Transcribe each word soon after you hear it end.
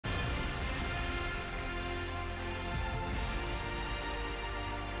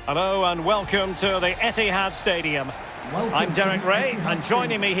Hello and welcome to the Etihad Stadium. I'm Derek Ray, and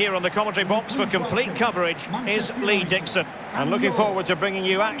joining me here on the commentary box for complete coverage is Lee Dixon. And looking forward to bringing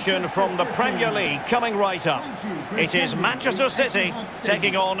you action from the Premier League coming right up. It is Manchester City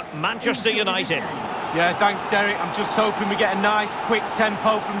taking on Manchester United. Yeah, thanks Derek. I'm just hoping we get a nice quick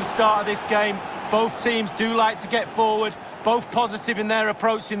tempo from the start of this game. Both teams do like to get forward, both positive in their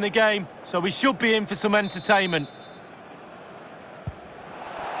approach in the game, so we should be in for some entertainment.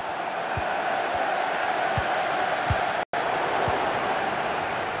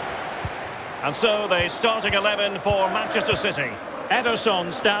 And so the starting 11 for Manchester City.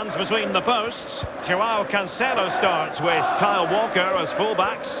 Ederson stands between the posts. Joao Cancelo starts with Kyle Walker as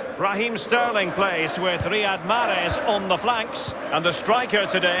fullbacks. Raheem Sterling plays with Riyad Mahrez on the flanks. And the striker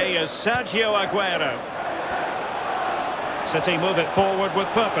today is Sergio Aguero. City move it forward with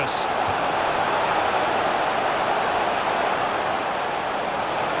purpose.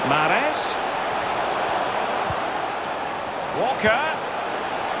 Mahrez. Walker.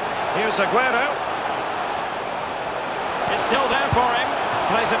 Here's Aguero. It's still there for him.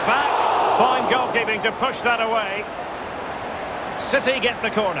 Plays it back. Fine goalkeeping to push that away. City get the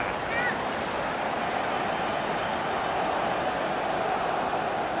corner.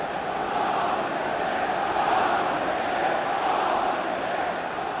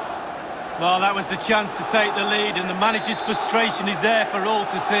 Well, that was the chance to take the lead, and the manager's frustration is there for all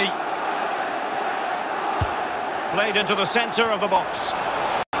to see. Played into the centre of the box.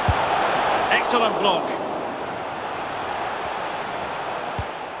 Excellent block.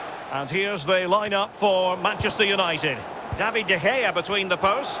 And here's the lineup for Manchester United. David De Gea between the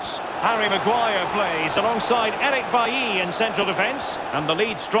posts. Harry Maguire plays alongside Eric Bailly in central defence. And the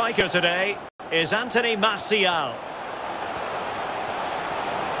lead striker today is Anthony Martial.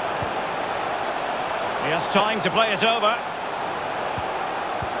 He has time to play it over.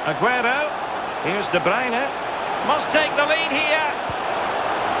 Aguero. Here's De Bruyne. Must take the lead here.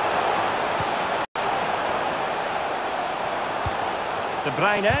 De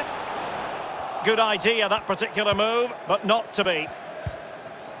Bruyne. Good idea, that particular move, but not to be.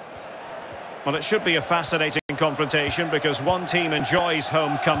 Well, it should be a fascinating confrontation because one team enjoys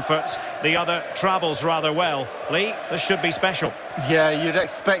home comfort, the other travels rather well. Lee, this should be special. Yeah, you'd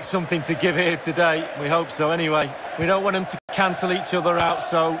expect something to give here today. We hope so anyway. We don't want them to cancel each other out,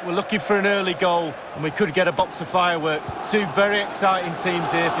 so we're looking for an early goal, and we could get a box of fireworks. Two very exciting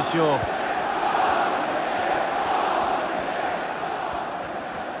teams here for sure.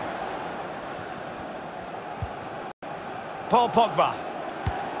 Paul Pogba.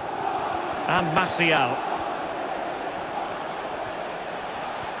 And Martial.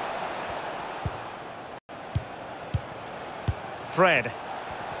 Fred.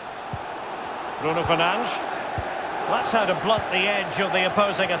 Bruno Fernandes. That's how to blunt the edge of the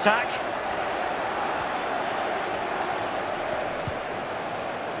opposing attack.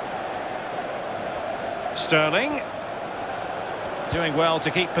 Sterling. Doing well to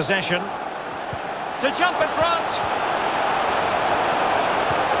keep possession. To jump in front.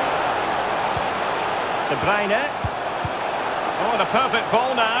 De Bruyne. Oh, and a perfect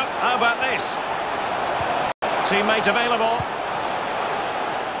ball now. How about this? Teammate available.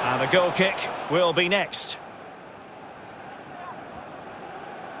 And a goal kick will be next.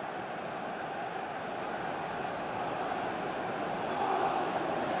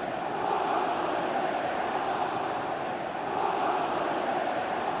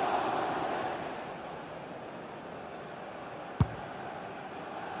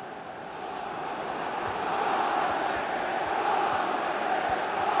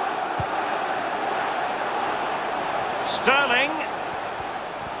 Sterling.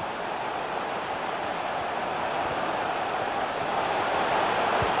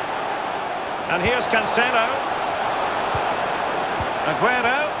 And here's Cancelo.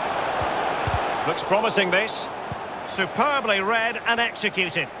 Aguero. Looks promising, this. Superbly read and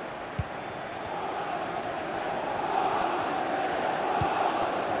executed.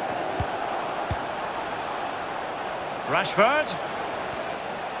 Rashford.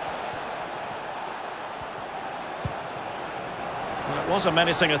 Well, it was a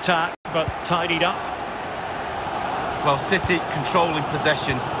menacing attack, but tidied up. Well, City controlling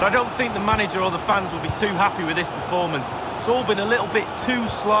possession, but I don't think the manager or the fans will be too happy with this performance. It's all been a little bit too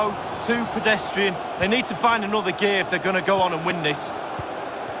slow, too pedestrian. They need to find another gear if they're going to go on and win this.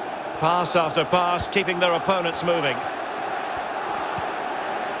 Pass after pass, keeping their opponents moving.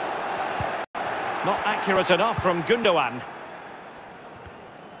 Not accurate enough from Gundogan.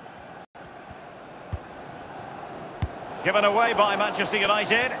 Given away by Manchester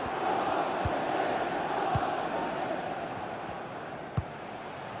United.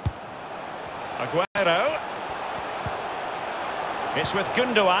 Aguero. It's with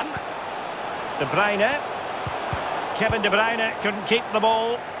Gundogan. De Bruyne. Kevin De Bruyne couldn't keep the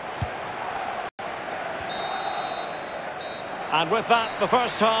ball. And with that, the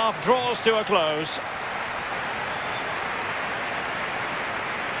first half draws to a close.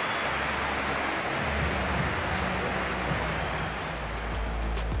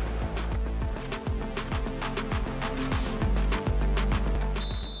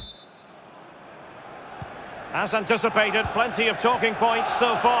 As anticipated, plenty of talking points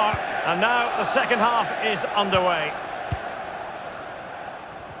so far. And now the second half is underway.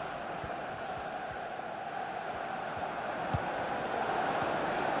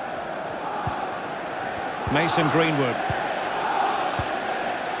 Mason Greenwood.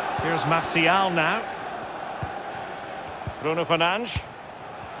 Here's Martial now. Bruno Fernandes.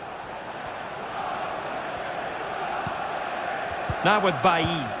 Now with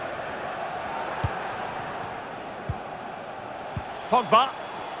Bailly. Pogba.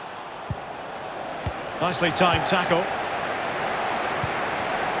 Nicely timed tackle.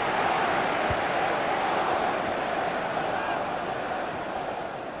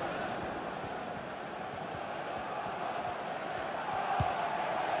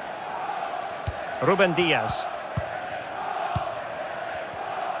 Ruben Diaz.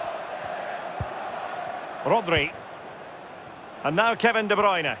 Rodri. And now Kevin De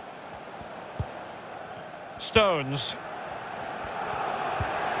Bruyne. Stones.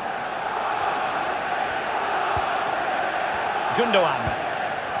 Gundogan.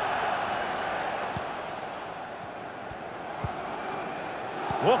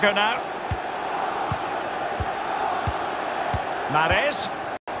 Walker now. Mahrez.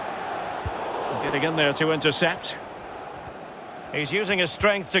 Getting in there to intercept. He's using his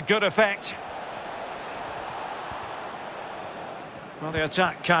strength to good effect. Well, the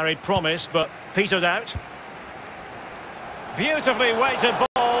attack carried promise, but petered out. Beautifully weighted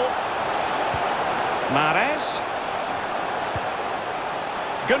ball. Mahrez.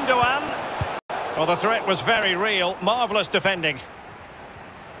 Gundogan. Well, the threat was very real. Marvellous defending.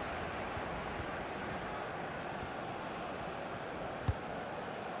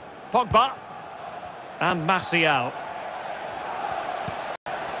 Pogba. And Martial.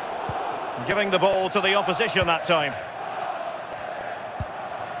 Giving the ball to the opposition that time.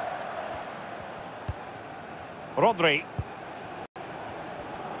 Rodri.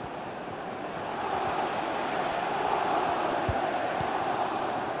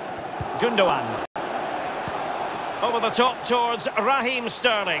 Gundogan. Over the top towards Raheem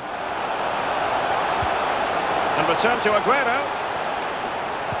Sterling. And return to Aguero.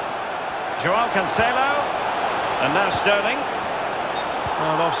 Joao Cancelo. And now Sterling.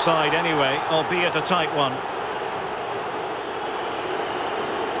 Well, offside anyway, albeit a tight one.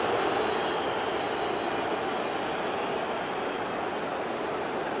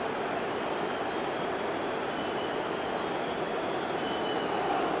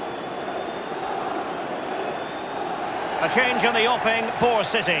 A change in the offing for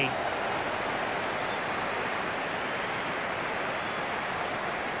City.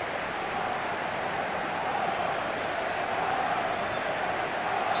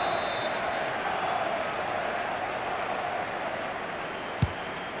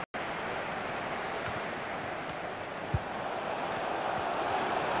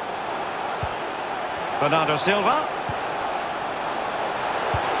 Bernardo Silva.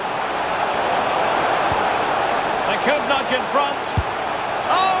 They could nudge in front.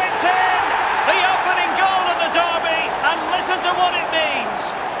 Oh, it's in! The opening goal in the derby, and listen to what it means.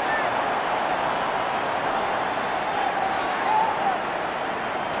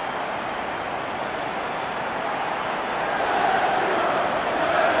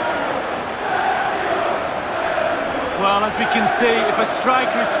 Well, as we can see, if a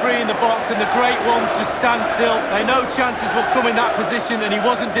striker is free in the box and the great ones just stand still, they know chances will come in that position, and he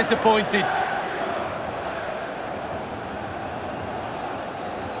wasn't disappointed.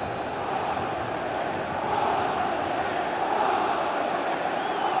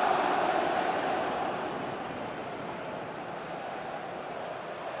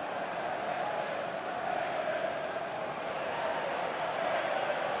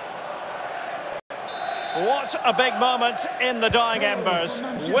 What a big moment in the dying embers.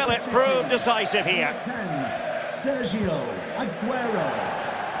 Will it prove decisive here? 10, Sergio Aguero.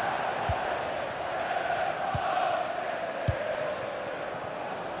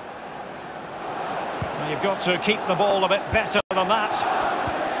 Well, you've got to keep the ball a bit better than that.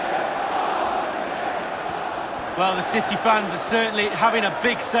 Well, the City fans are certainly having a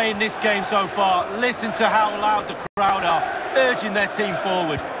big say in this game so far. Listen to how loud the crowd are, urging their team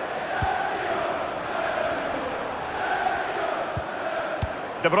forward.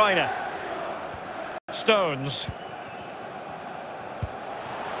 De Bruyne. Stones.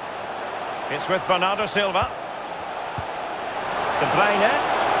 It's with Bernardo Silva. De Bruyne.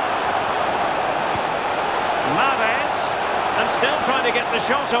 Mahrez. And still trying to get the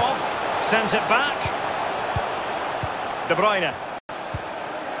shot off. Sends it back. De Bruyne.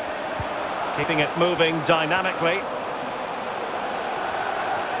 Keeping it moving dynamically.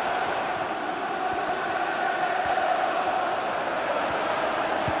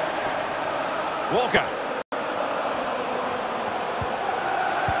 Walker.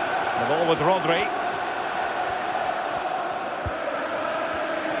 The ball with Rodri.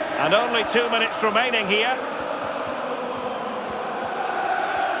 And only 2 minutes remaining here.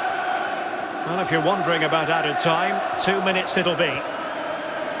 Well, if you're wondering about added time, 2 minutes it'll be.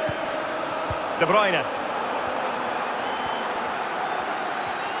 De Bruyne.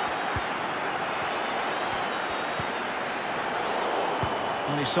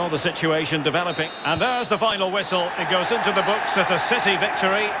 And he saw the situation developing. And there's the final whistle. It goes into the books as a City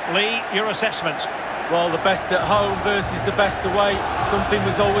victory. Lee, your assessment? Well, the best at home versus the best away. Something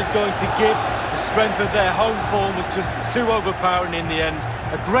was always going to give. The strength of their home form was just too overpowering in the end.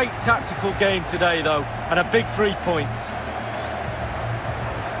 A great tactical game today, though, and a big 3 points.